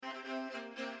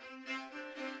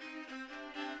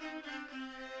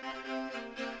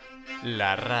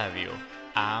La radio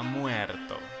ha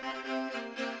muerto.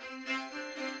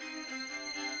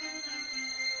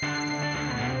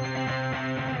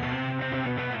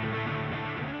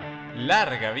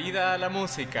 Larga vida a la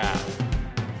música.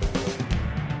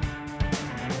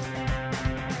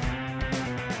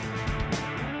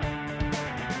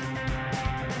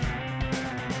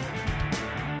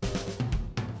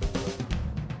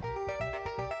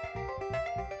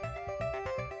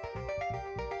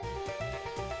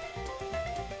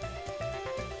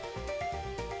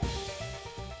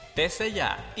 Desde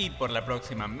ya y por la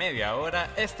próxima media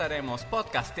hora estaremos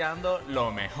podcasteando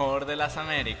lo mejor de las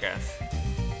Américas.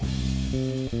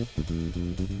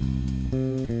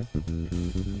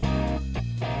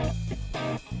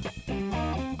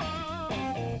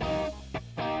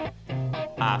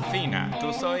 Afina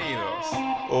tus oídos.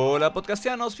 Hola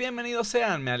podcastianos, bienvenidos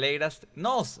sean.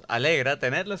 Nos alegra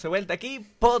tenerlos de vuelta aquí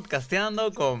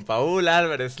podcasteando con Paul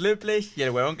Álvarez Lüblich y el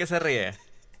huevón que se ríe.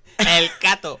 El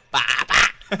Cato.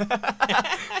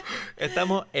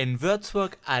 Estamos en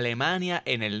Würzburg, Alemania,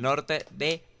 en el norte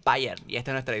de Bayern. Y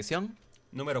esta es nuestra edición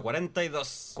Número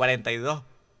 42. 42.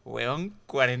 Weón,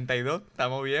 42.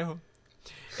 Estamos viejos.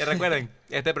 Y recuerden,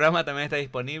 este programa también está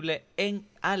disponible en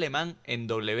alemán en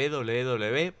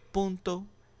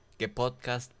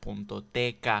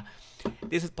www.gepodcast.tk.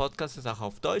 Dieses Podcast ist auch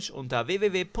auf Deutsch unter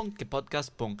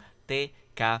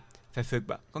www.gepodcast.tk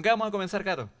verfügbar. ¿Con qué vamos a comenzar,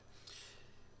 Cato?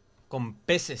 Con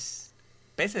peces.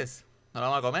 ¿Peces? ¿No lo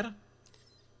vamos a comer?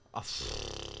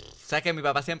 ¿Sabes que mi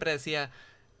papá siempre decía,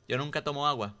 yo nunca tomo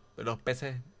agua, pero los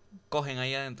peces cogen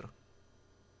ahí adentro?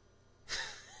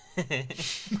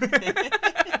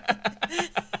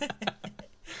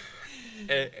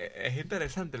 Es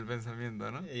interesante el pensamiento,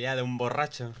 ¿no? Ya de un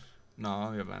borracho.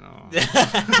 No, mi papá no.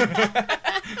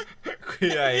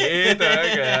 Cuidadito,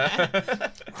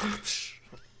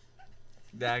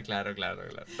 Ya, claro.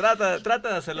 Trata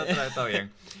de hacerlo otra vez, todo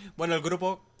bien. Bueno, el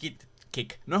grupo Kit.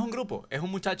 Kik. No es un grupo, es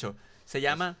un muchacho. Se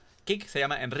llama Kik, se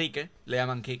llama Enrique, le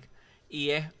llaman Kik.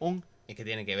 Y es un... ¿Y qué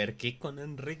tiene que ver Kik con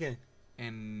Enrique?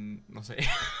 no sé.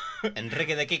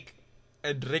 Enrique de Kik.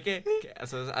 Enrique, o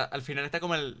sea, al final está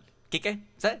como el... Quique,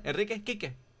 ¿sabes? Enrique,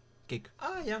 Quique. Kik.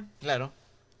 Ah, ya. Claro.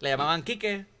 Le llamaban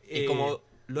Quique. Y como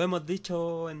lo hemos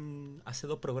dicho hace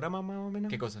 2 programas más o menos.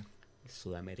 ¿Qué cosa? El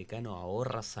sudamericano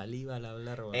ahorra saliva al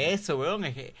hablar, weón. Eso, weón,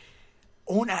 es que...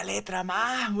 Una letra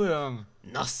más, weón.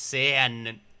 No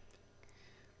sean...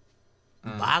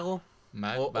 Vago.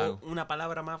 Vago. O una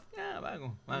palabra más.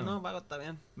 Vago. No, vago está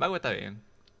bien. Vago está bien.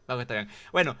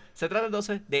 Bueno, se trata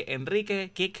entonces de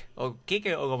Enrique Kik, o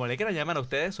Kike, o como le quieran llamar a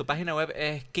ustedes. Su página web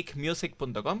es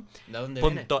kikmusic.com. ¿De dónde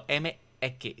viene?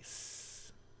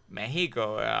 .mx.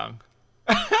 México, weón.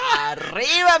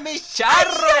 ¡Arriba, mi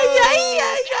charro!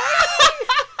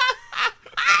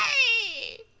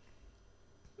 ¡Ay!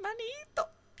 Manito.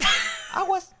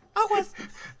 Aguas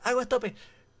tope.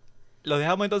 Lo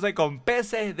dejamos entonces con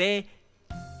peces de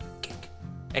Kik.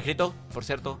 Escrito, por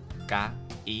cierto,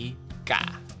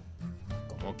 K-I-K.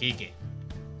 Como Quique.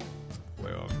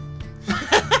 Huevón.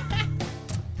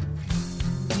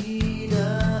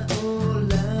 Mira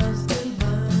olas del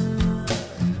mar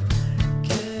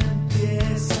que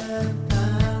empiezan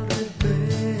al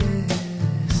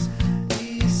revés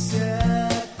y se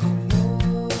acomodan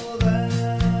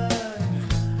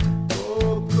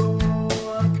poco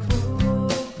a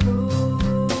poco.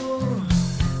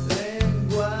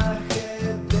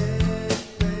 Lenguaje de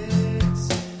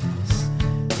peces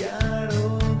y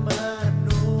aroma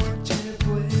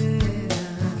nochebuena,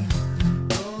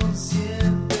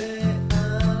 consciente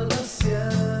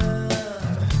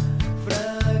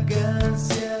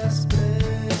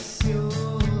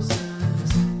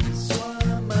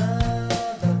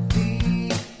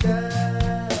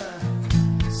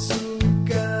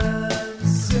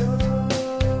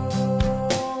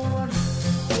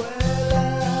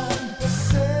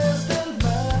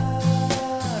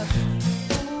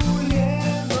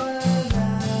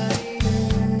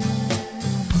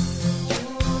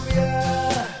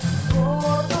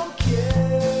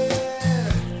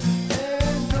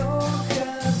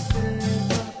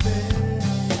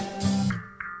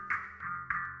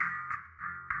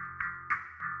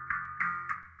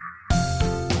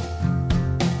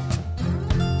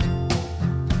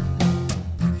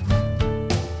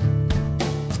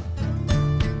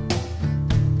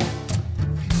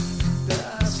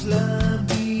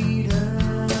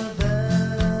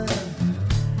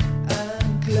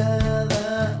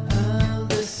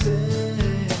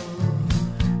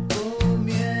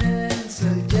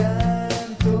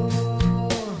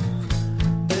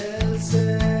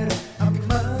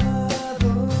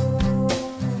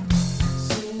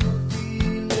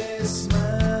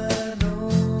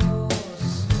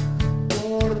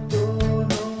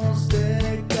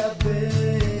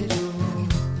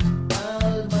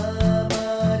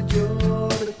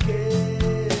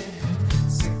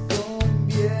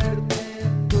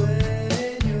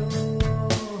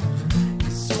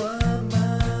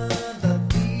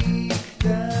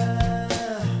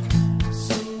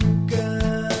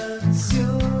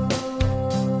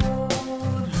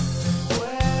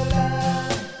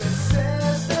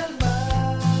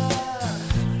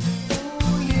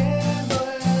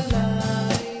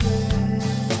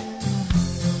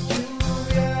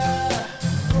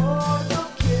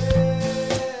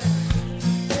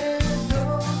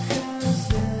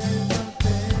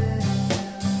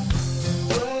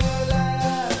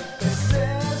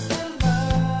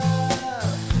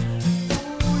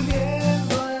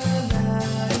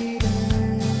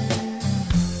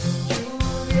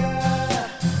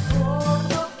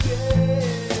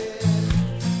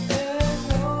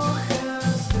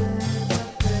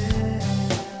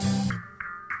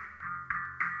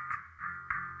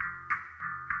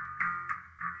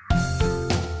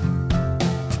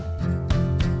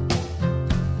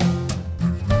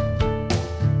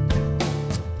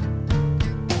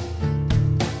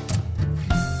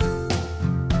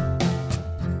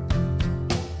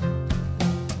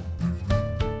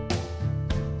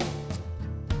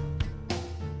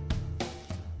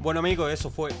Bueno amigos,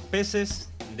 eso fue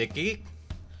Peces de Kik.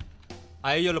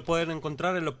 A ellos lo pueden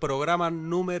encontrar en los programas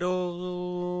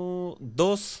número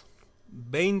 2,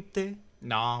 20.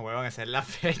 No, huevón, esa es la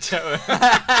fecha, huevón.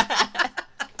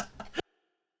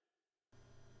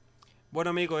 Bueno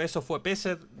amigos, eso fue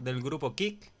Peces del grupo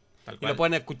Kik. Tal Y cual. lo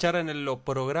pueden escuchar en los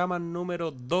programas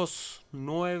número 2,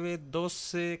 9,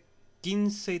 12,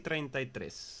 15 y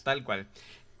 33. Tal cual.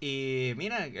 Y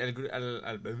mira, el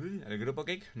grupo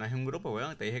Kick no es un grupo,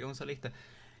 weón. Te dije que es un solista.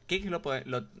 Kick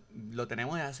lo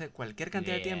tenemos desde hace cualquier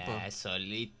cantidad de tiempo.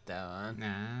 Solita, man.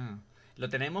 Ah, lo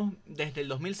tenemos desde el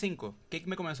 2005. Kick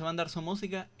me comenzó a mandar su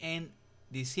música en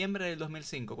diciembre del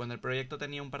 2005, cuando el proyecto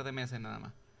tenía un par de meses nada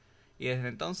más. Y desde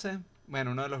entonces, bueno,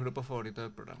 uno de los grupos favoritos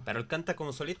del programa. Pero él canta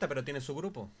como solista, pero tiene su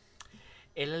grupo.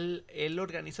 Él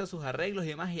organiza sus arreglos y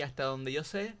demás, y hasta donde yo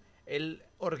sé, él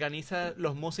organiza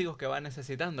los músicos que va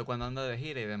necesitando cuando anda de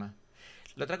gira y demás.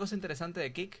 La otra cosa interesante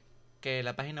de Kick, que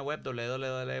la página web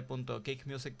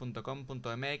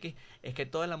www.kickmusic.com.mx, es que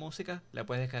toda la música la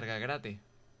puedes descargar gratis.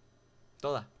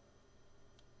 Toda.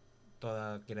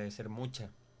 Toda quiere decir mucha.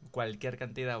 Cualquier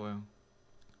cantidad, weón.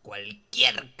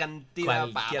 Cualquier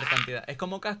cantidad. Cualquier cantidad. Es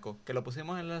como Casco, que lo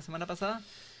pusimos en la semana pasada.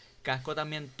 Casco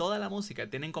también, toda la música,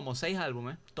 tienen como 6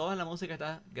 álbumes. Toda la música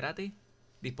está gratis,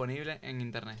 disponible en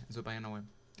internet, en su página web.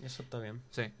 Eso está bien.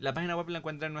 Sí, la página web la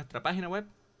encuentran en nuestra página web.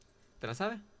 ¿Te la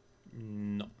sabes?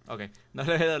 No. Ok. No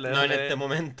en este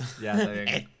momento. Ya, está bien.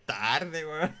 Es tarde,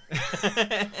 weón.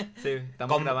 Sí,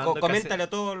 estamos grabando. Coméntale a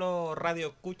todos los radio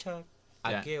escucha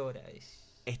a Ya. qué hora es.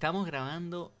 Estamos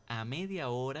grabando a media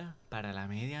hora para la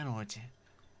medianoche.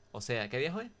 O sea, ¿qué día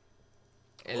es hoy?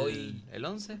 Hoy. ¿El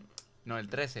 11? No, el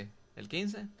 13. ¿El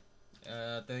 15?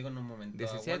 Te digo en un momento.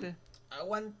 ¿17?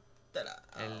 Aguántala.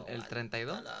 ¿El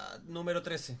 32? Aguántala. Número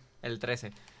 13. El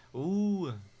 13.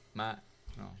 No.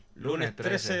 Lunes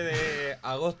 13 de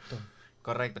agosto.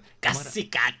 Correcto. Casi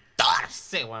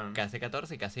 14, weón. Casi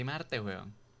 14 y casi martes,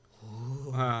 weón.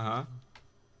 Ajá.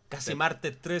 Casi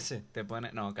martes 13. Te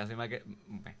pone... No, casi más que...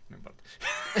 no importa.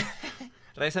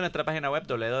 Revisa nuestra página web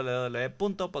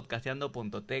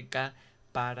www.podcasteando.tk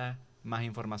para más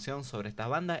información sobre estas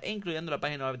bandas, e incluyendo la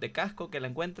página web de Casco, que la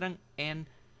encuentran en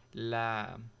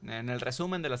el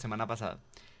resumen de la semana pasada.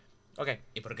 Ok,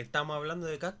 ¿Y por qué estamos hablando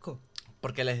de casco?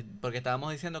 porque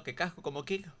estábamos diciendo que Casco, como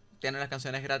Kick, tiene las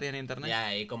canciones gratis en internet.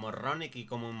 Ya, y como Ronic y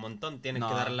como un montón, tienes No.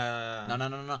 que dar la...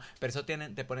 No. Pero eso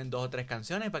te ponen 2 o 3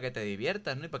 canciones para que te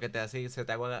diviertas, ¿no? Y para que se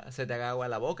te haga agua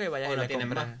la boca y vayas ¿O y no le tienen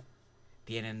compras. más?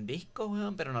 Tienen discos,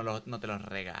 weón, pero no te los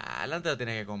regalan, te los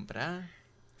tienes que comprar.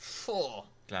 Fo.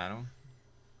 Claro.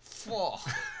 Fo.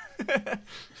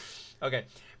 Ok,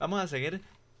 vamos a seguir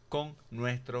con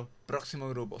nuestro próximo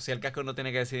grupo. Si el casco no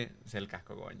tiene que decir... Si el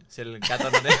casco, coño. Si el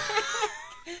gato no tiene...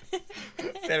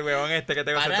 Si el huevón este que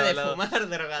tengo Para sentado de al lado fumar,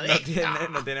 drogadicto.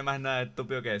 no tiene más nada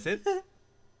estúpido que decir.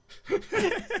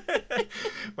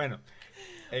 Bueno.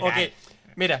 Ok,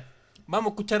 mira,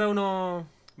 vamos a escuchar a unos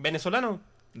venezolanos,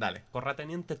 Dale.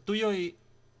 corratenientes tuyos y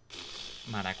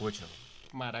Maracucho.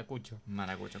 maracucho.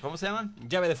 ¿Cómo se llaman?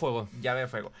 Llave de fuego. Llave de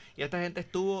Fuego. Y esta gente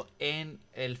estuvo en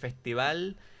el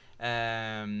festival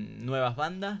Nuevas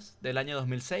Bandas del año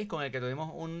 2006, con el que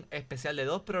tuvimos un especial de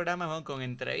 2 programas, weón, con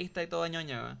entrevista y toda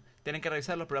ñoña, weón. Tienen que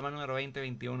revisar los programas número 20 y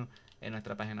 21 en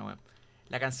nuestra página web.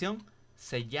 La canción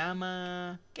se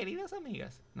llama Queridas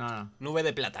Amigas. No. Nube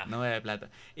de plata. Nube de Plata.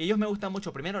 Y ellos me gustan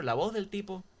mucho. Primero, la voz del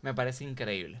tipo me parece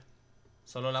increíble.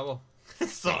 Solo la voz.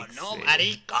 Sonó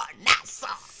mariconazo.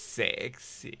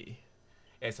 Sexy.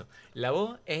 Eso. La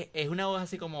voz es una voz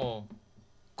así como...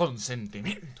 con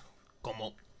sentimiento.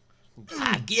 Como,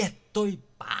 aquí estoy,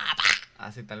 papá.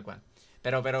 Así tal cual.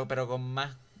 Pero con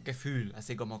más que full.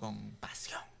 Así como con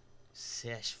pasión.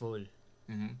 Seas full.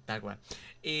 Ujú, tal cual.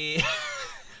 Y...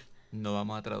 no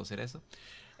vamos a traducir eso.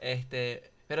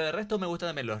 Pero de resto me gustan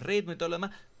también los ritmos y todo lo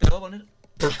demás. Te lo voy a poner...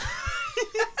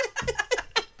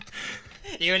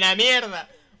 Y una mierda.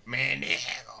 Me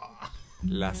niego.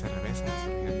 La cerveza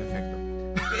surgiendo efecto.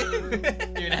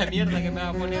 Y una mierda que me va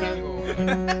a poner algo.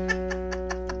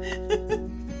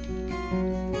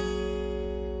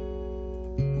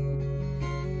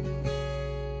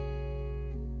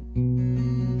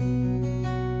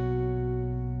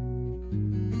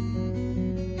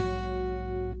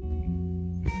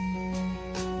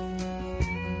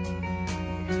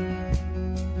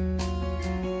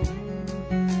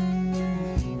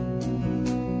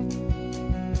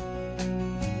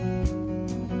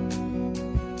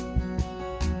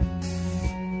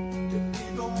 Te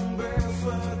pido un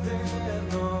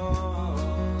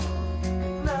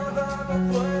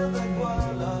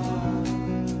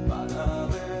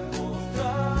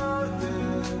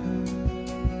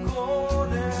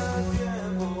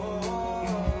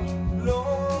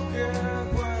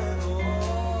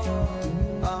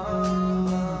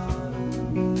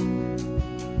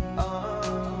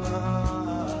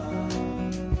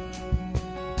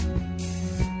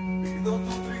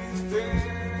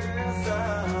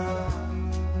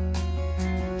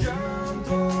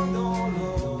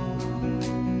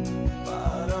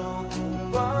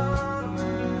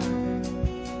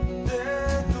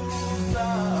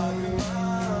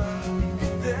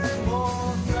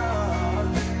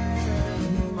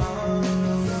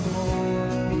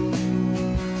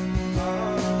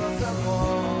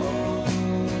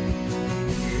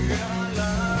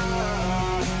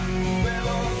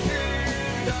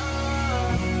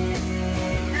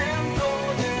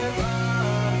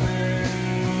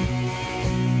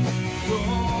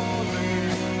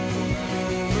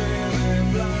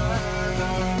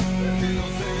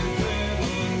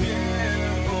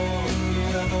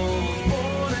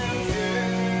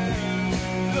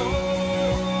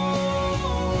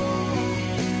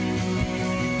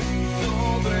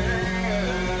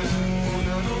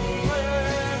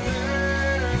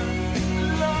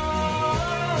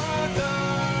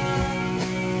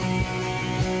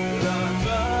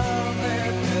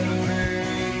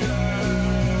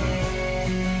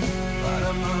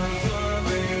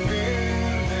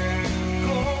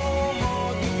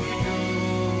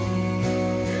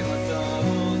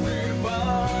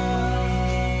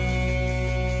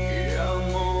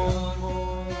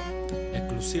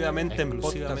exclusivamente en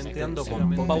Podcasteando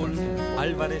con Paul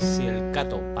Álvarez y el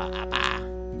Cato. Papá.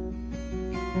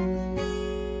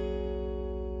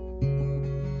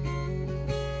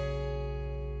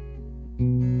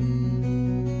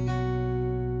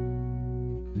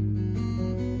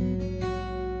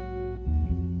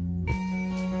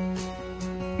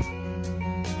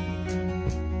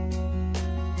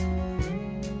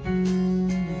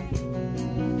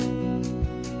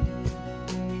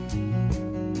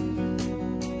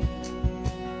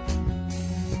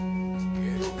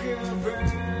 Quiero que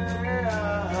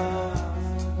veas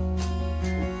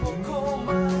un poco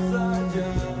más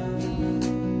allá,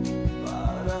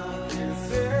 para que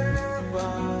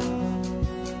sepas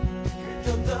que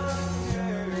yo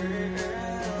también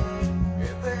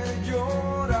he de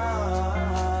llorar,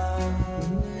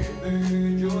 he de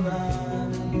llorar.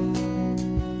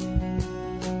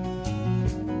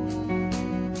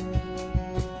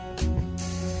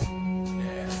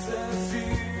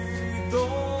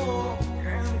 Necesito que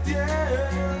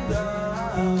entiendas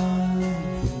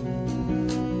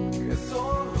que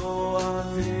solo a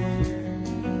ti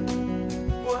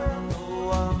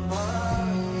puedo amar.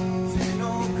 Si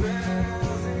no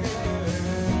crees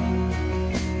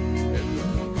en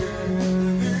lo que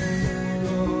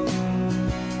digo,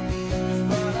 es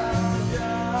para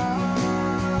allá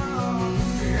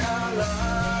y a la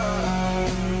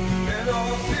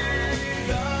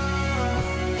velocidad.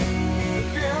 El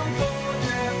viento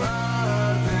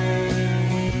llevarte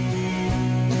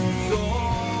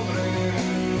sobre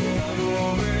una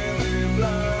nube de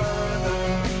plata,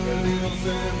 perdidos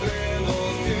entre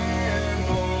los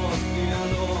tiempos,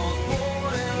 guiados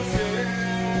por el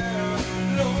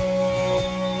cielo,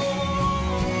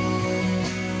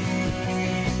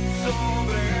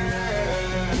 sobre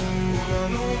una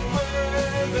nube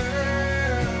de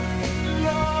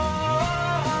plata.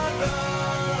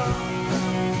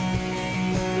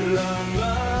 La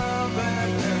clave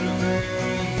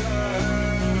perfecta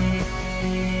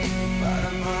para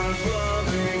más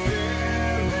suave y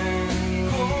firme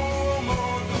como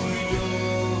tú y yo,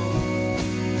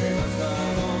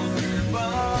 enlazados de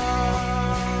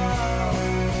paz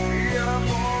y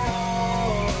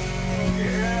amor.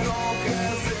 Quiero que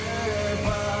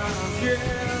sepas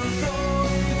quién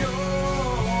soy yo,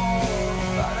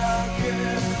 para que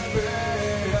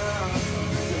veas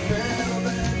primero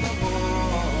de tu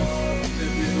amor. Te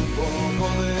pido un poco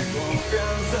de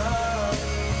confianza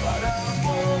para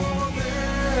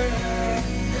poder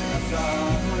enlazar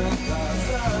nuestras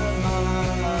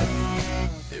almas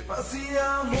de paz y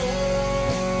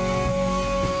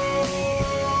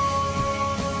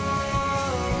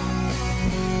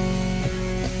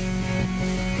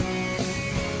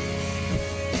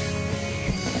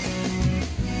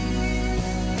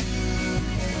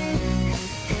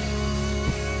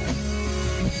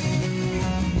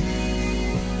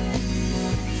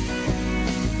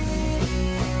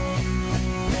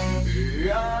y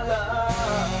a la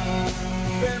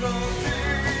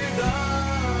velocidad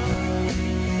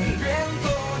el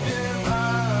viento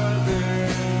llevarte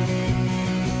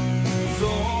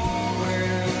sobre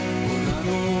una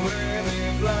nube de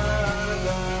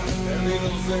plata,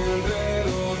 perdidos entre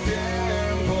los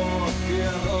tiempos,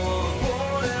 guiados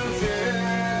por el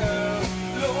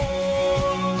cielo,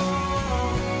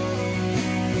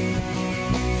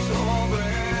 sobre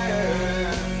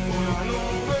una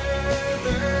nube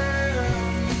de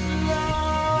plata.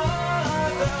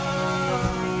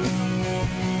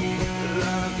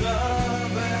 La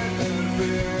clave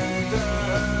perfecta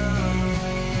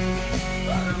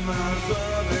para más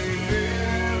suave y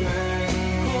firme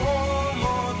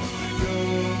como tú y yo,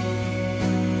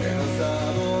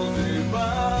 enlazados de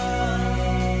paz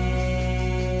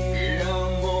y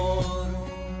amor,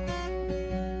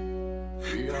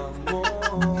 y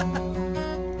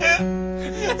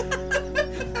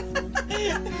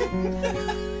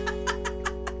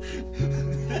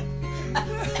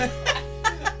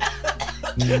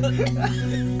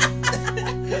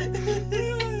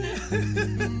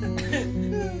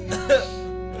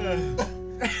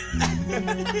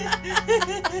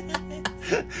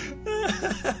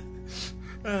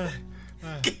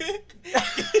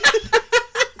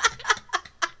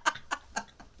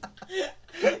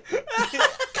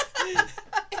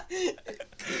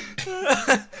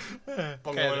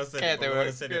Pongámoslo serio, Cállate, pongámoslo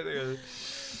güey, serio. cállate, güey.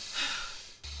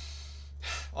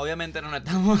 Obviamente no nos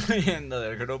estamos riendo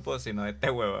del grupo, sino de este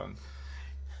huevón.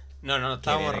 No, no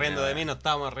estábamos viene, riendo de cabrón. mí, no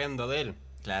estábamos riendo de él.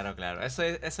 Claro, claro. Eso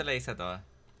le dice a todo.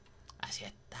 Así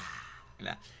está.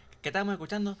 ¿Qué estábamos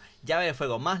escuchando? Llave de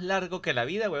fuego más largo que la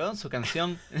vida, huevón. Su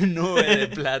canción Nube de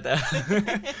Plata.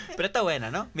 Pero está buena,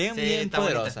 ¿no? Bien, Sí, bien está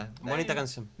poderosa. bonita. Bonita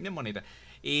canción. Bien bonita.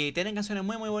 Y tienen canciones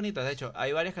muy muy bonitas, de hecho,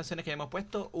 hay varias canciones que hemos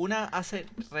puesto, una hace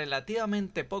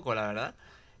relativamente poco, la verdad.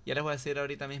 Ya les voy a decir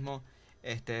ahorita mismo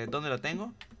dónde lo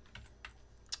tengo.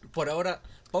 Por ahora,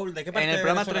 Paul, ¿de qué parte En el de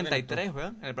programa Venezuela vienes 33,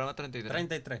 weón, en el programa 33.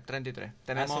 33. 33.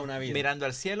 Tenemos Hace una vida. Mirando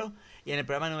al Cielo. Y en el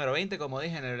programa número 20, como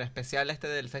dije, en el especial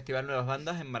del Festival Nuevas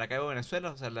Bandas en Maracaibo,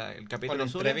 Venezuela, o sea, el Con capítulo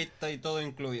sur. entrevista y todo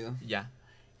incluido. Ya.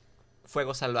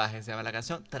 Fuego Salvaje se llama la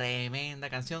canción. Tremenda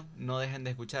canción. No dejen de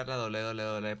escucharla.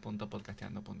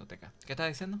 www.podcasteando.tk. ¿Qué estás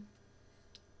diciendo?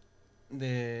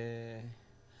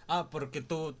 Porque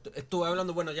tú estuve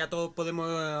hablando, bueno, ya todos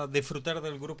podemos disfrutar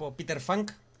del grupo Peter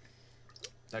Funk.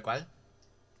 ¿Tal cual?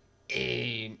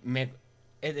 Y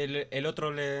el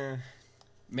otro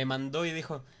me mandó y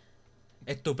dijo,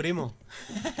 es tu primo.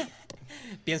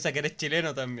 Piensa que eres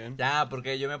chileno también. Ya,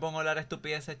 porque yo me pongo a hablar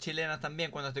estupideces chilenas también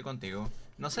cuando estoy contigo.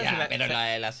 No sé Ya, si pero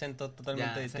el acento es ya,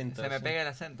 totalmente distinto. se me sí. pega el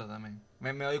acento también.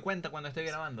 Me doy cuenta cuando estoy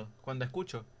grabando, cuando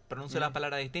escucho. Pronuncio las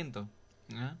palabras distinto.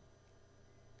 ¿Ah?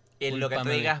 Y en lo que tú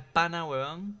Cúlpame. digas pana,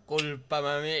 huevón. Culpa,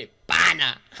 mami.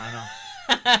 ¡Pana! Ah, no.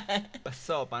 ¿Qué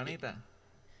pasó, panita?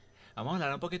 Vamos a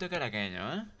hablar un poquito de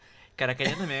caraqueño, ¿eh?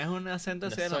 Caraqueño también es un acento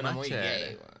así de lo Suena más muy chévere.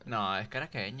 gay, weón. No, es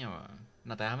caraqueño, weón.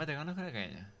 No te vas a meter con los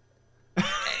caraqueños.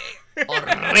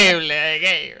 Horrible de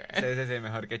gay. Sí, sí, sí,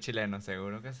 mejor que chileno,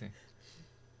 seguro que sí.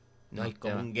 No hay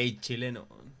como ya va. un gay chileno.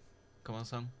 ¿Cómo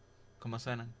son? ¿Cómo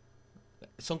suenan?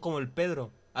 Son como el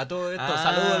Pedro. A todo esto, Ah,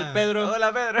 saludo al Pedro.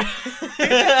 Hola, Pedro.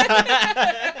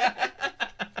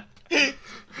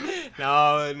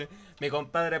 No, mi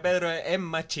compadre Pedro es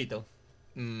machito.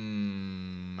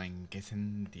 ¿En qué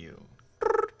sentido?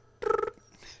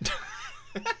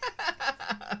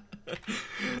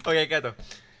 Ok, Cato.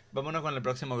 Vámonos con el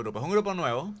próximo grupo. Es un grupo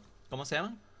nuevo. ¿Cómo se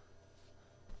llama?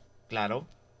 Claro.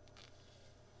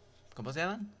 ¿Cómo se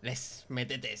llaman? Les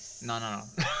metetes. No, no, no.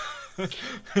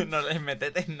 No les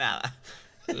metetes nada.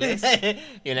 Les.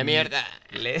 Y una mierda.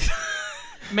 Les.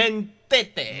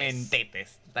 Mentetes.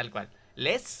 Mentetes. Tal cual.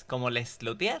 Les, como les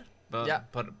luthier. Ya.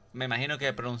 Me imagino que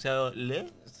he pronunciado le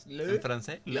en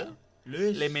francés. Le.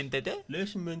 Le mentetes.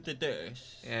 Les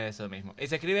mentetes. Eso mismo. Y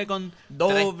se escribe con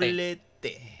Doble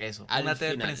T. Eso, Al una T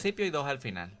al final. principio y dos al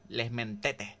final. Les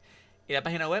mentetes. Y la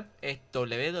página web es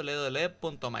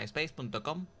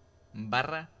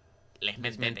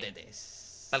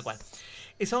www.myspace.com/lesmentetes. Tal cual.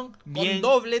 Y son bien...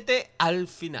 Con doble T al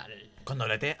final. Con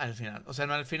doble T al final. O sea,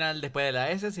 no al final después de la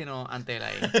S, sino antes de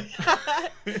la I.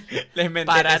 Les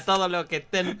mentetes. Para todos los que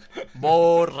estén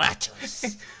borrachos.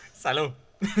 Salud.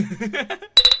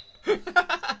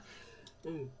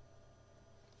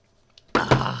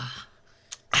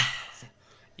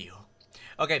 Hijo.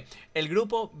 Ok, el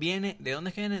grupo viene... ¿De dónde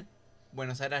es que viene?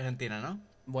 Buenos Aires, Argentina, ¿no?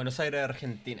 Buenos Aires,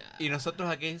 Argentina. Y nosotros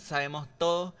aquí sabemos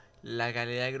todo la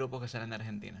calidad de grupos que salen de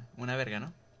Argentina. Una verga,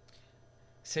 ¿no?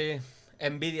 Sí,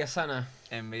 envidia sana.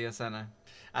 Envidia sana.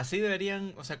 Así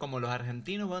deberían, o sea, como los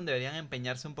argentinos, weón, deberían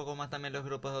empeñarse un poco más también los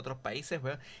grupos de otros países,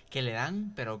 weón, que le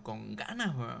dan, pero con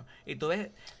ganas, weón. Y tú ves,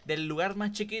 del lugar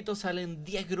más chiquito salen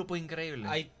 10 grupos increíbles.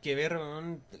 Hay que ver,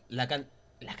 weón, la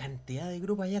cantidad de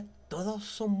grupos allá. Todos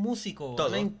son músicos.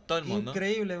 Todo, weón. todo el mundo.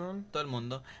 Increíble, weón. Todo el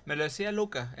mundo. Me lo decía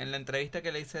Lucas en la entrevista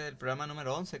que le hice del programa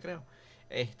número 11, creo.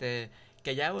 Que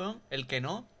ya, weón, el que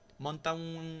no, monta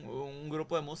un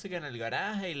grupo de música en el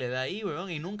garaje y le da ahí,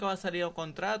 weón, y nunca va a salir a un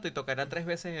contrato y tocará 3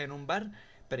 veces en un bar,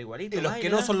 pero igualito. Y los va que le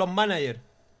no da. son los managers.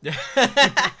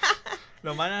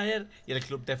 Los managers y el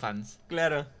club de fans.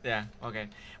 Claro. Ya, ok.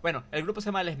 Bueno, el grupo se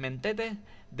llama Les Mentetes,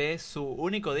 de su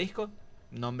único disco,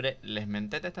 nombre Les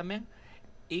Mentetes también,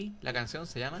 y la canción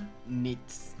se llama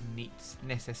Needs. Needs,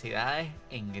 Necesidades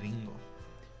en Gringo.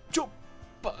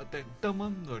 Chúpate esta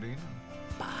mandarina.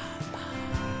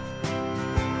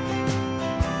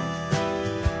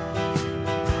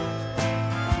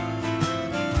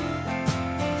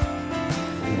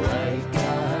 Wake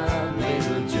up,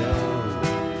 little Joe.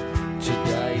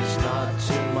 Today's not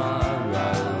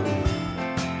tomorrow.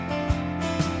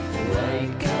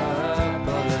 Wake up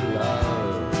all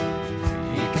alone.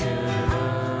 You can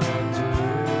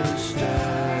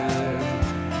understand.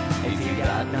 If you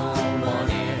got no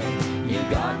money, you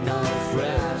got no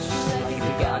friends.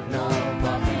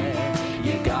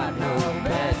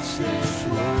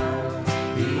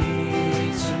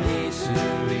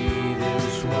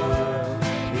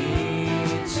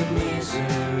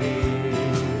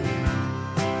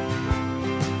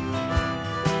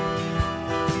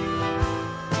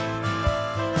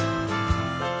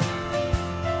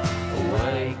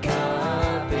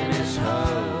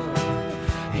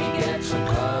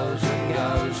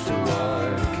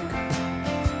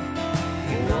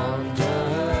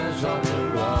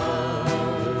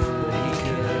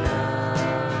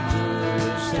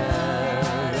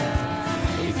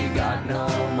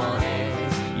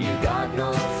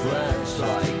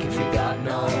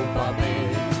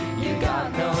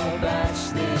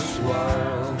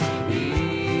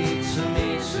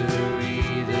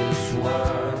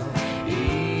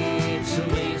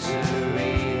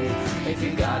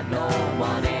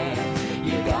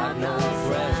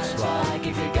 like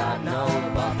if you got no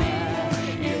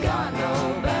puppy, you got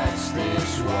no best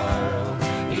this world.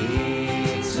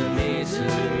 It's a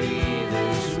misery,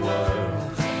 this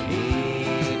world.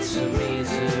 It's a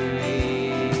misery.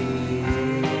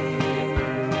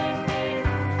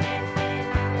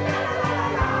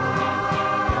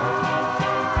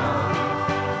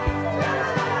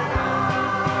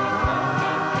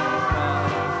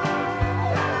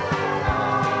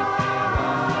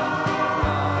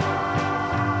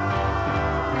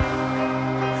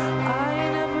 I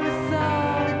never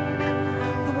thought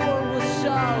the world was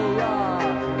so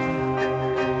wrong.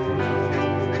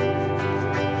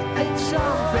 It's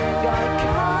something I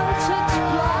can't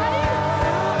explain.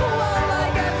 Well, I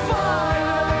get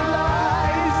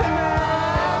fireflies and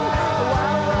then,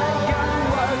 well, I gotta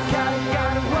work, I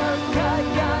gotta work, I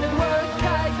gotta work,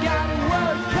 I gotta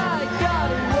work, I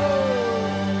gotta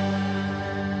work.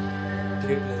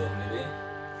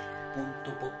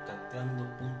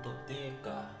 www.podcasteando.tk.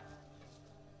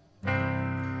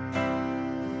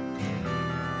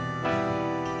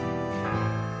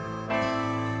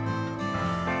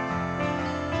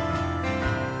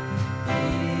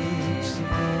 It's a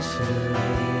misery.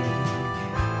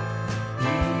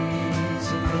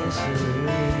 It's a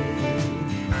misery.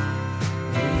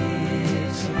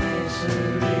 It's a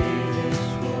misery. This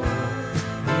world.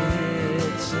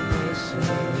 It's a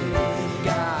misery.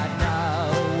 Got no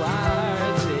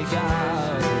words to go.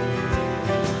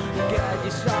 Get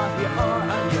yourself your oar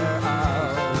on your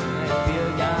own. If you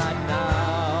got no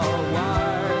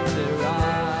words to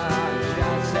run,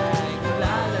 just sing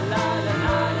la la la la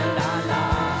la la la la.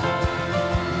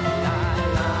 La la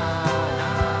la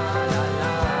la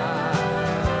la.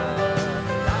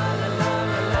 La la la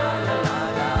la la la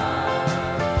la.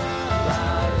 La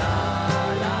la la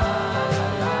la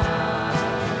la.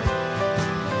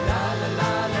 La la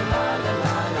la la la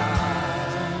la la.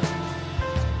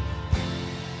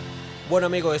 Bueno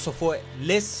amigos, eso fue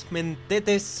Les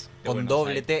Mentetes De con Buenos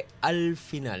doble Aires. T al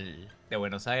final. De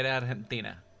Buenos Aires,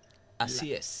 Argentina.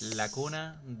 Así es. La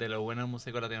cuna de lo bueno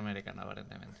músico latinoamericano,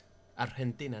 aparentemente.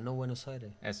 Argentina, no Buenos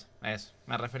Aires. Eso.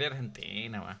 Me refería a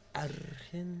Argentina, va.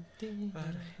 Argentina.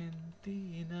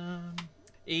 Argentina.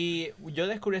 Y yo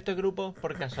descubrí este grupo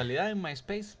por casualidad en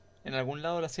MySpace. En algún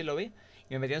lado así lo vi.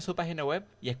 Y me metí en su página web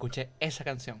y escuché esa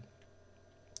canción.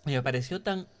 Y me pareció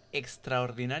tan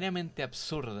extraordinariamente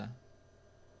absurda.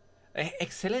 Es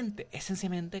excelente, es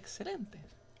sencillamente excelente.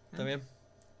 Está bien.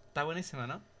 Está buenísima,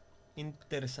 ¿no?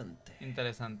 Interesante.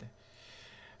 Interesante.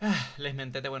 Les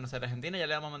menté de Buenos Aires, Argentina. Ya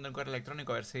le vamos a mandar un correo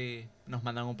electrónico a ver si nos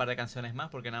mandan un par de canciones más,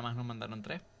 porque nada más nos mandaron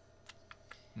 3.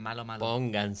 Malo.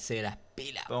 Pónganse las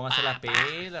pilas. Pónganse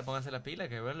las pilas,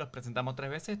 que bueno, los presentamos 3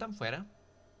 veces y están fuera.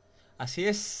 Así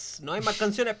es. No hay más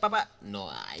canciones, papá.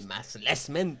 No hay más Les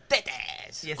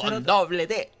Mentetes. Y esa Con era otra- doble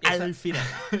T y esa- al final.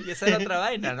 Y esa era otra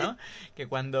vaina, ¿no? Que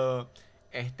cuando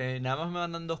nada más me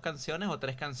mandan 2 canciones o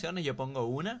 3 canciones, yo pongo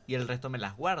una y el resto me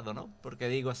las guardo, ¿no? Porque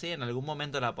digo, sí, en algún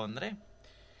momento la pondré.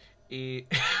 Y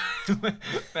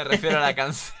me refiero a la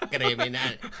canción.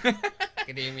 Criminal.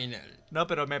 Criminal. No,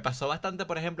 pero me pasó bastante,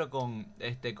 por ejemplo, con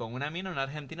una mina, una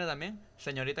argentina también,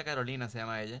 señorita Carolina se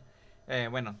llama ella.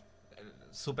 Bueno,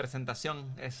 su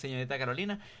presentación es señorita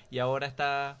Carolina y ahora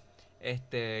está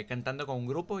cantando con un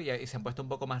grupo y se han puesto un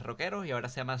poco más rockeros y ahora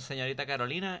se llama señorita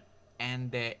Carolina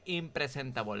and the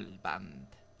Impresentable Band.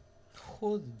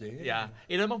 Joder. Ya,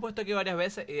 y lo hemos puesto aquí varias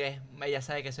veces y ella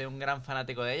sabe que soy un gran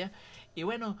fanático de ella. Y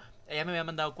bueno, ella me había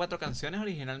mandado 4 canciones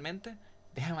originalmente.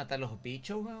 Deja de matar los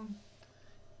bichos, weón.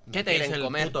 ¿Qué Me te quieren dice el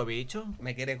comer. puto bicho?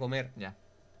 Me quiere comer. Ya.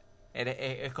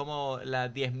 Es como la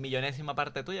 10 millonésima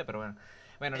parte tuya, pero bueno.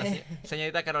 Bueno, la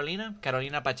señorita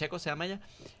Carolina Pacheco se llama ella.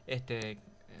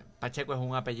 Pacheco es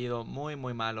un apellido muy,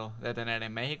 muy malo de tener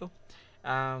en México.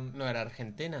 No era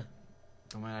Argentina.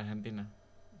 Como en Argentina.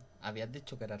 Habías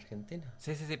dicho que era Argentina.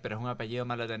 Sí, pero es un apellido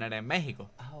malo de tener en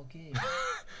México. Ah, ok.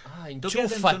 Ah, Tú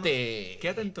quédate en tu enchúfate.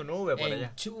 Quédate en tu nube por allá.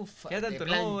 Enchúfate. Quédate en tu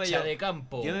plancha nube. Yo, de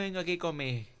campo. yo vengo aquí con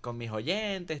mis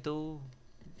oyentes, tú.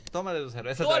 Tómate tu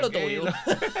cerveza. Todo lo tranquilo. tuyo.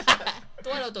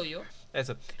 Todo lo tuyo.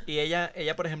 Eso. Y ella,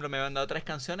 por ejemplo, me ha mandado 3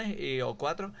 canciones o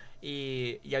 4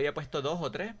 y había puesto 2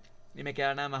 o 3 y me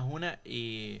quedaba nada más una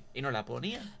y no la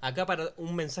ponía. Acá para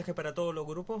un mensaje para todos los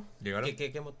grupos Dígalo.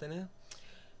 que hemos tenido.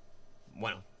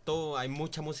 Bueno, hay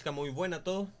mucha música muy buena,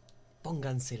 todo.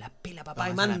 Pónganse la pila, papá,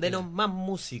 Pónganse y la mándenos pila. más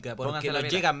música. Porque Pónganse la nos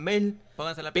pila. llegan mail,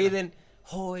 Pónganse la pila. piden,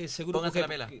 oh, ese grupo Pónganse la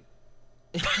pila.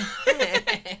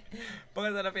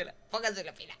 Pónganse la pila. Pónganse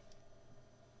la pila.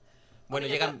 Bueno,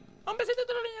 Oye, llegan... Un besito a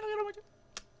todos los niños, los quiero mucho.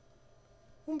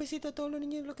 Un besito a todos los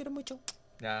niños, los quiero mucho.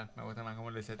 Ya, me gusta más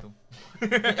como lo dices tú.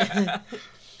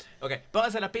 Ok,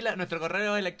 pónganse la pila. Nuestro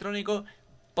correo electrónico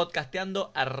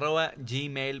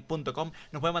podcasteando@gmail.com.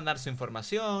 Nos pueden mandar su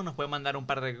información, nos pueden mandar un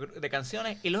par de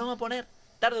canciones y los vamos a poner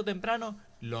tarde o temprano.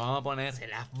 Lo vamos a poner. Se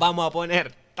las vamos a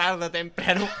poner tarde o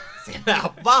temprano. Se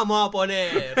las vamos a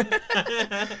poner.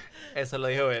 Eso lo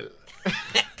dijo él.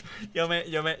 Yo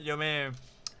me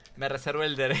reservo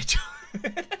el derecho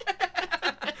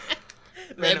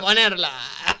De ponerla.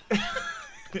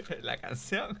 la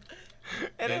canción.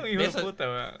 Era un De hijo de eso- puta,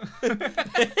 weón.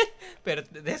 Pero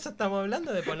de eso estamos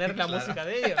hablando, de poner la Claro. música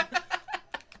de ellos.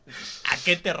 ¿A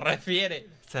qué te refieres?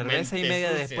 Cerveza y Mente media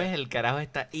sucia. después, el carajo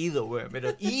está ido, weón.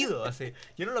 Pero ido, así.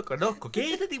 Yo no lo conozco. ¿Qué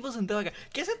es este tipo sentado acá?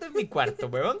 ¿Qué hace en mi cuarto,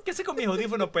 weón? ¿Qué hace con mis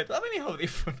audífonos puestos? Dame mis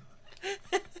audífonos.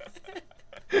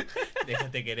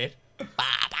 Déjate querer.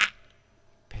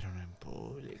 Pero no en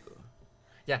público.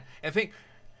 Ya, en fin.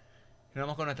 Nos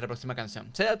vamos con nuestra próxima canción.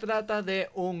 Se trata de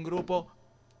un grupo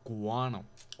cubano.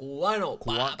 Cubano,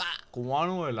 papá.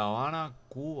 Cubano de La Habana,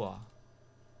 Cuba.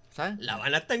 ¿Sabes? La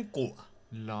Habana está en Cuba.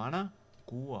 La Habana,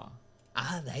 Cuba.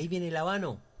 Ah, de ahí viene el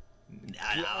habano.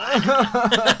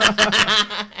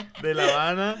 De La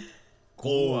Habana,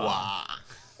 Cuba.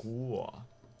 Cuba.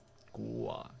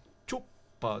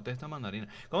 Chúpate esta mandarina.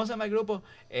 ¿Cómo se llama el grupo?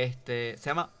 Se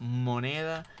llama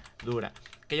Moneda Dura.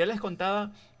 Que yo les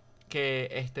contaba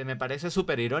que me parece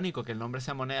súper irónico que el nombre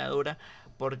sea Moneda Dura.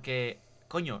 Porque,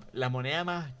 coño, la moneda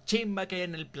más chimba que hay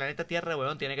en el planeta Tierra,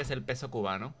 weón, tiene que ser el peso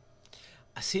cubano.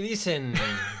 Así dicen.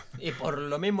 Y por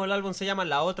lo mismo el álbum se llama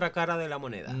La Otra Cara de la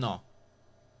Moneda. No,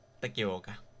 te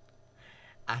equivocas.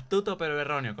 Astuto pero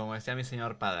erróneo, como decía mi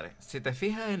señor padre. Si te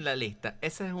fijas en la lista,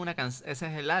 ese es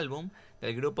el álbum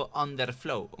del grupo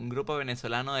Underflow, un grupo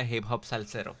venezolano de hip hop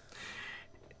salsero.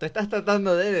 Tú estás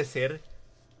tratando de decir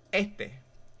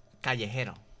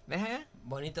callejero. ¿Ves acá?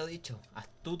 Bonito dicho.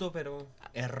 Astuto pero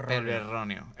erróneo. Pero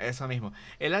erróneo, eso mismo.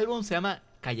 El álbum se llama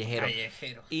Callejero.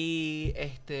 Callejero. Y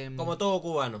Como todo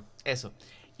cubano. Eso.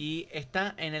 Y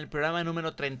está en el programa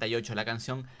número 38, la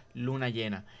canción Luna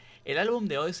Llena. El álbum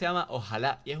de hoy se llama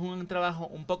Ojalá y es un trabajo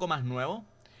un poco más nuevo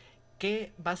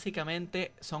que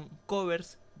básicamente son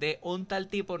covers de un tal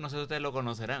tipo, no sé si ustedes lo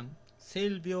conocerán,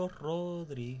 Silvio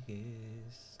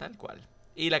Rodríguez. tal cual.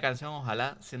 Y la canción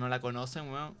Ojalá, si no la conocen,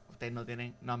 bueno, ustedes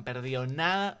no han perdido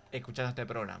nada escuchando este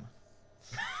programa.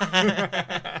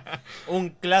 Un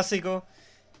clásico.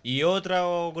 Y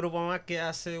otro grupo más que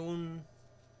hace un...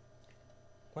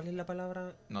 ¿Cuál es la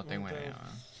palabra? No tengo Un- idea.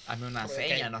 Hazme una Ok.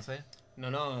 seña, no sé.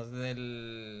 No,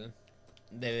 de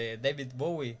David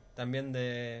Bowie, también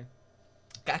de...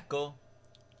 Casco,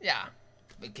 Ya,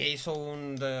 que hizo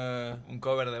un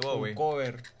cover de Bowie. un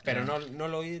cover, pero Ya. no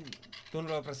lo oí, tú no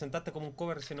lo presentaste como un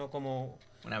cover, sino como...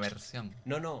 Una versión.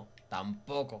 No,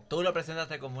 tampoco. Tú lo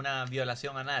presentaste como una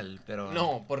violación anal, pero...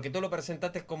 No, porque tú lo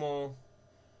presentaste como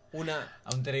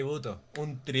A un tributo.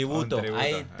 un tributo. Un tributo,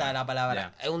 Ahí está la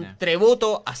palabra. ya, Es un ya.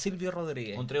 tributo a Silvio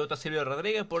Rodríguez. Un tributo a Silvio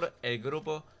Rodríguez por el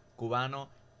grupo cubano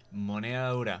Moneda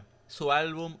Dura. Su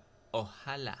álbum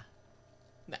Ojalá.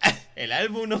 El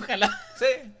álbum, ojalá. Sí.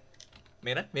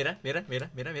 Mira.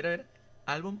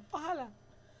 Álbum Ojalá.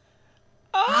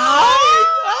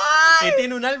 Que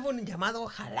tiene un álbum llamado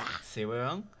Ojalá. Sí,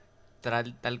 weón.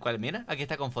 Tal cual. Mira, aquí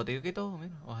está con fotico y todo.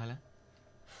 Mira, Ojalá.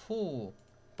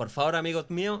 Por favor, amigos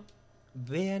míos,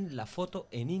 vean la foto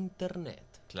en internet.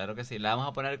 Claro que sí. La vamos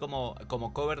a poner como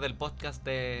cover del podcast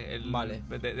Vale.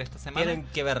 de esta semana. Tienen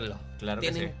que verlo. Claro que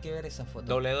Tienen sí. que ver esa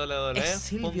foto. Es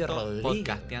Silvio Rodríguez.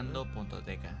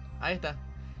 www.podcasteando.tk. Ahí está.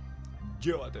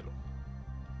 Llévatelo.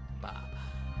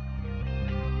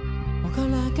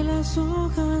 Ojalá que las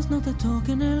hojas no te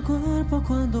toquen el cuerpo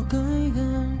cuando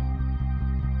caigan,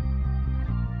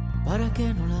 para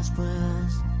que no las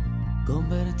puedas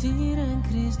convertir en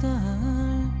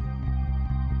cristal.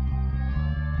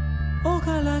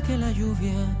 Ojalá que la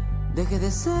lluvia deje de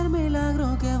ser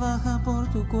milagro que baja por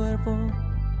tu cuerpo.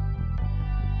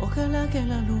 Ojalá que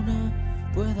la luna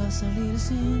pueda salir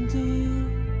sin ti.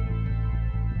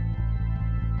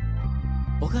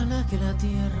 Ojalá que la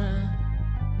tierra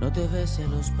no te bese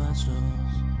los pasos.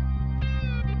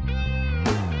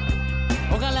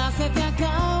 Ojalá se te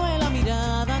acabe la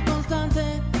mirada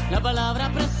constante, la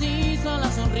palabra precisa, la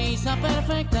sonrisa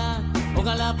perfecta.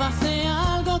 Ojalá pase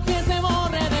algo que te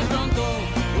borre de pronto,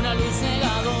 una luz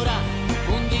cegadora,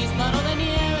 un disparo de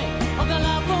nieve.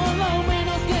 Ojalá por lo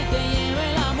menos que te lleve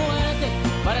la muerte,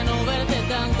 para no verte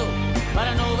tanto,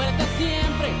 para no verte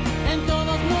siempre, en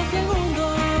todos los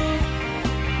segundos,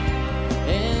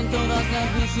 en todas las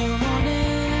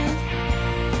visiones.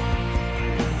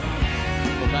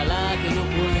 Ojalá que no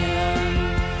pueda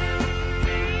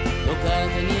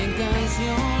tocarte ni en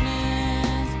canciones.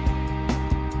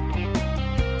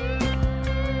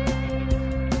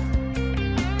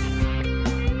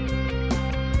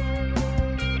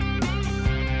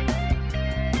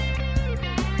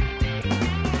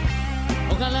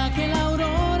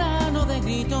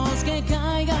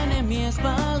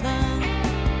 espalda.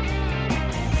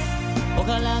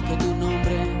 Ojalá que tu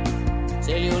nombre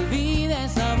se le olvide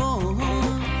esa voz.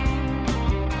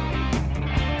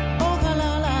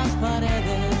 Ojalá las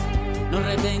paredes no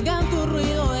retengan tu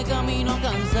ruido de camino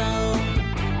cansado.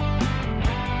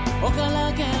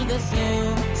 Ojalá que el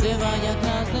deseo se vaya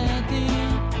atrás de ti.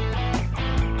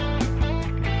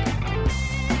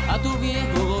 A tu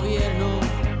viejo gobierno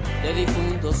de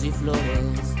difuntos y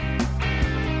flores.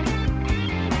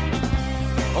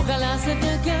 Ojalá se te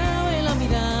acabe la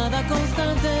mirada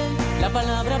constante, la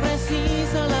palabra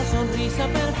precisa, la sonrisa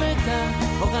perfecta.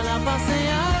 Ojalá pase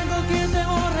algo que te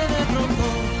borre de pronto,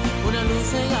 una luz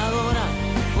cegadora,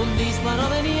 un disparo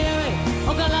de nieve.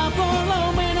 Ojalá por lo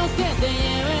menos que te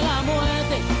lleve la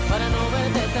muerte, para no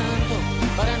verte tanto,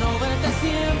 para no verte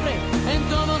siempre, en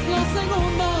todos los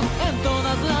segundos, en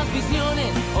todas las visiones.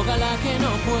 Ojalá que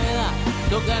no pueda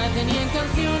tocarte ni en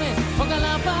canciones.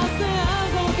 Ojalá pase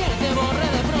algo que te borre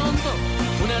de pronto,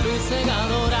 una luz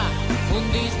cegadora, un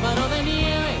disparo de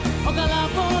nieve. Ojalá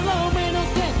por lo menos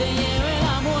que te lleve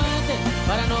la muerte,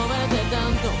 para no verte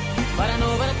tanto, para no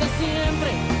verte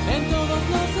siempre, en todos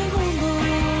los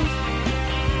segundos,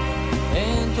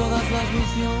 en todas las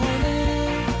visiones.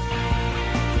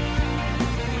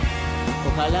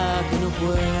 Ojalá que no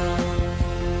pueda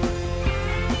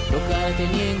tocarte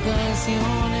ni en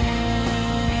canciones.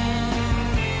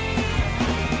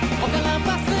 Ojalá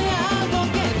pase algo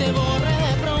que te borre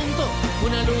de pronto,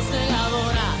 una luz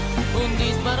cegadora, un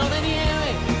disparo de nieve.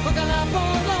 Ojalá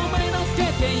por lo menos que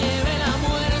te lleve la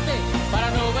muerte, para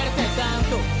no verte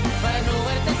tanto, para no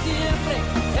verte siempre,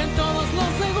 en todos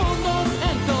los segundos,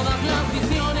 en todas las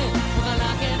visiones. Ojalá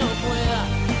que no pueda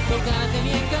tocarte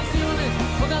ni en canciones.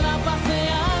 Ojalá pase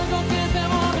algo que te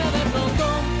borre de pronto,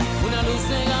 una luz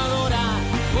cegadora,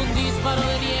 un disparo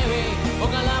de nieve.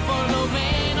 Ojalá por lo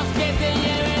menos que te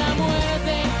lleve la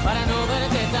muerte, para no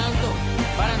verte tanto,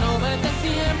 para no verte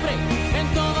siempre, en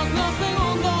todos los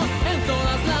segundos, en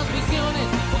todas las visiones.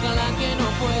 Ojalá que no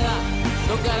pueda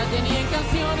tocarte ni en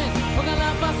canciones. Ojalá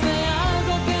pase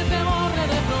algo que te borre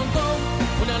de pronto,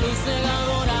 una luz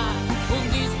cegadora, un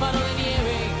disparo de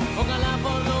nieve. Ojalá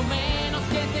por lo menos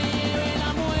que te lleve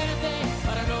la muerte,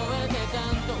 para no verte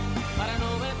tanto, para no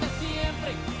verte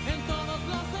siempre, en todos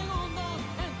los segundos,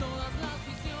 en todas las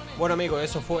visiones. Bueno, amigos,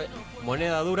 eso fue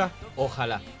Moneda Dura,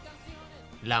 Ojalá.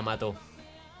 La mató.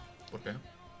 ¿Por qué?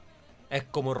 Es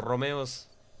como Romeo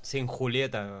sin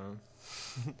Julieta.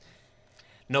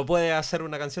 No puede hacer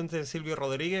una canción de Silvio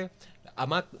Rodríguez.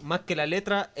 Más que la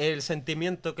letra, el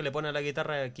sentimiento que le pone a la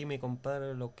guitarra. Aquí mi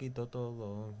compadre lo quito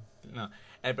todo. No,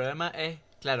 el problema es,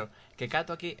 claro, que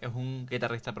Cato aquí es un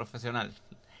guitarrista profesional.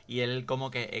 Y él como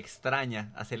que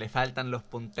extraña, así le faltan los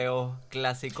punteos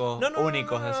clásicos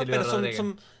únicos de Silvio pero Rodríguez.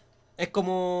 es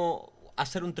como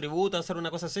hacer un tributo, hacer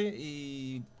una cosa así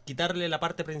y quitarle la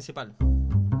parte principal.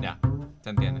 Ya, se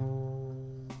entiende.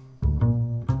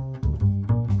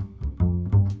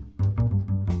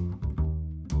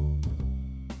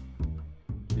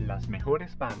 Las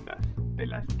mejores bandas de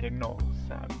las que no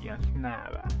sabías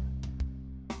nada.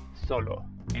 Solo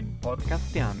en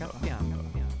Podcasteando.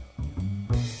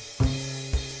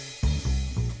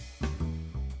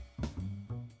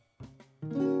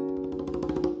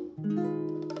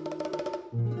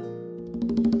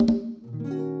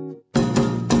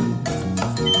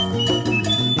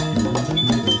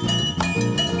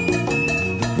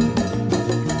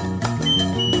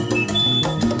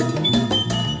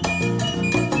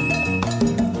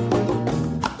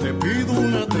 Te pido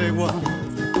una tregua,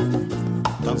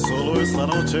 tan solo esta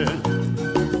noche,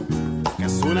 que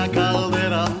es una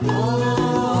caldera,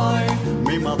 ay,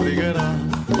 mi madriguera.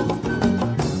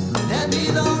 Te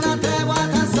pido una tregua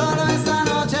tan solo esta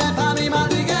noche pa' mi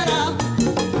madriguera.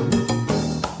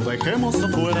 Dejemos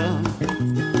afuera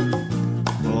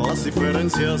las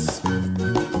diferencias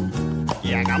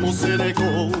y hagamos en eco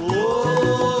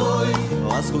hoy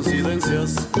las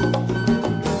coincidencias.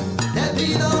 Te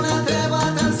pido una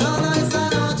tregua tan solo esta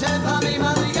noche pa' mi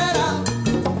madriguera.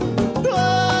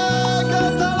 Que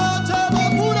esta noche de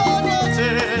pura noche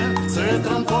se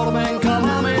transforme en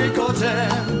cama mi coche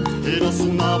y nos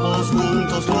unamos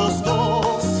juntos los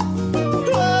dos.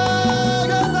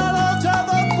 Que esta noche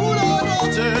de pura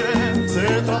noche se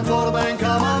transforme en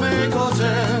cama mi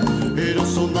coche y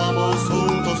nos unamos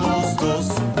juntos los dos.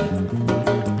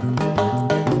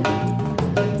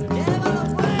 Llévalo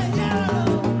pues,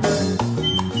 llévalo.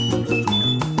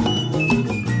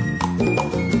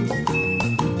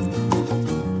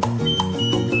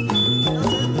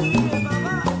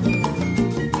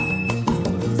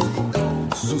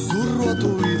 Susurro a tu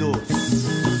oído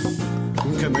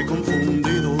que me he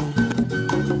confundido,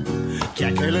 que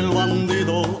aquel el bandido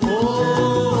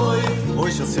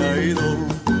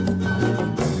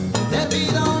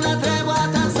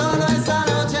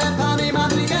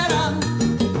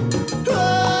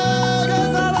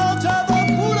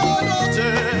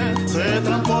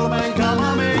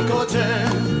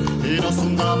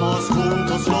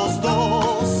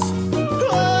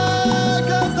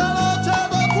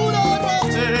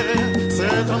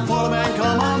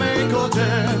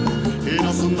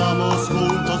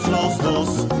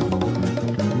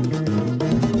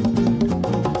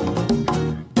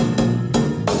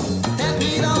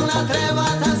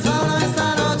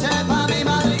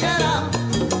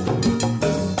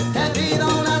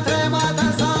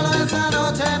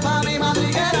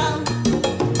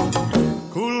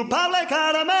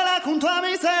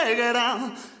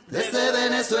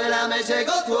Venezuela me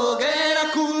llegó tu hoguera,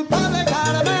 culpable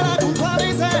Carmela junto a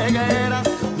mi ceguera.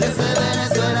 Desde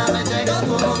Venezuela me llegó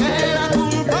tu hoguera,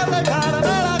 culpable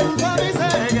Carmela junto a mi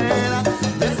ceguera.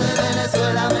 Desde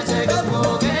Venezuela me llegó tu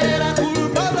hoguera,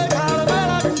 culpable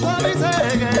Carmela junto a mi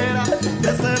ceguera.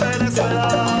 Desde Venezuela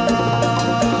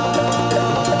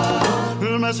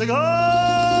me llegó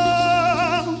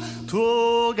tu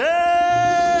hoguera.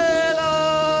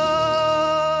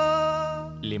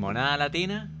 Limonada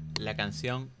Latina, la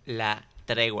canción La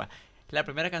Tregua. La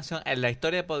primera canción en la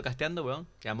historia de Podcasteando, weón.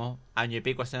 Llevamos año y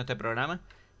pico haciendo este programa,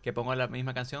 que pongo la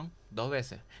misma canción 2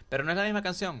 veces. Pero no es la misma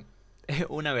canción, es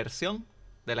una versión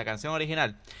de la canción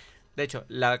original. De hecho,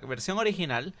 la versión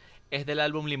original es del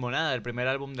álbum Limonada, del primer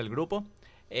álbum del grupo,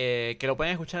 que lo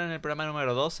pueden escuchar en el programa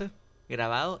número 12,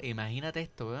 grabado, imagínate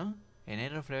esto, weón,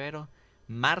 enero, febrero,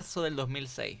 marzo del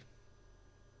 2006.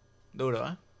 Duro,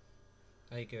 ¿eh?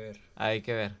 Hay que ver. Hay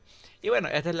que ver. Y bueno,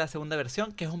 esta es la segunda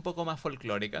versión, que es un poco más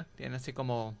folclórica. Tiene así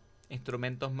como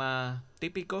instrumentos más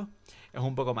típicos. Es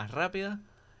un poco más rápida.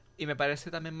 Y me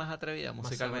parece también más atrevida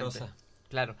musicalmente. sabrosa.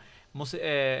 Claro.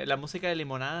 La música de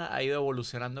Limonada ha ido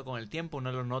evolucionando con el tiempo.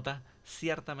 Uno lo nota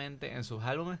ciertamente en sus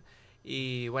álbumes.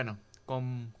 Y bueno,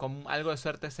 con algo de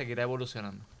suerte seguirá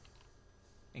evolucionando.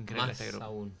 Increíble Más este grupo.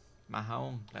 aún. Más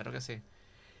aún, claro que sí.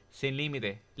 Sin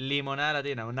límite, Limonada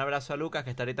Latina. Un abrazo a Lucas,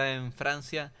 que está ahorita en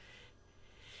Francia,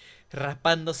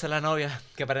 raspándose a la novia,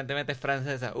 que aparentemente es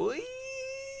francesa. ¡Uy!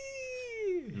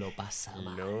 Lo pasa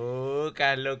mal.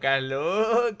 Lucas,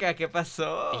 ¿qué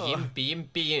pasó? Pillín, pillín,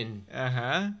 pillín.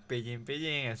 Ajá, pillín,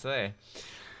 eso es.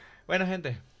 Bueno,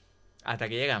 gente, hasta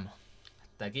aquí llegamos.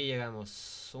 Hasta aquí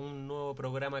llegamos. Un nuevo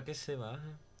programa que se va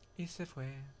Y se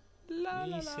fue.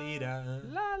 y se irá.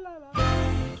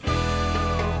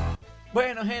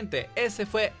 Bueno, gente, ese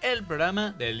fue el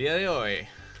programa del día de hoy.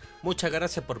 Muchas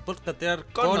gracias por podcastear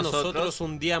Con con nosotros. nosotros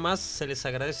un día más. Se les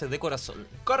agradece de corazón.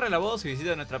 Corre la voz y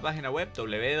visita nuestra página web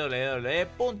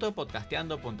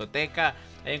www.podcasteando.tk.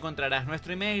 Ahí encontrarás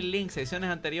nuestro email, links, secciones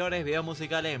anteriores, videos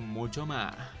musicales, mucho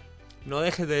más. No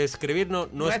dejes de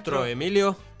escribirnos nuestro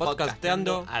Emilio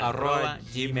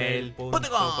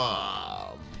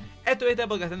podcasteando@gmail.com. Estuviste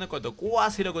podcasteando con tu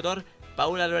cuasi locutor,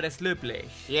 Paul Álvarez Luple.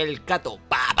 Y el Cato,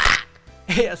 papá.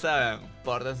 Ya saben,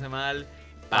 pórtense mal,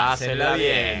 pásenla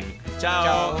bien.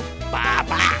 Chao.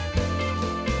 Papá.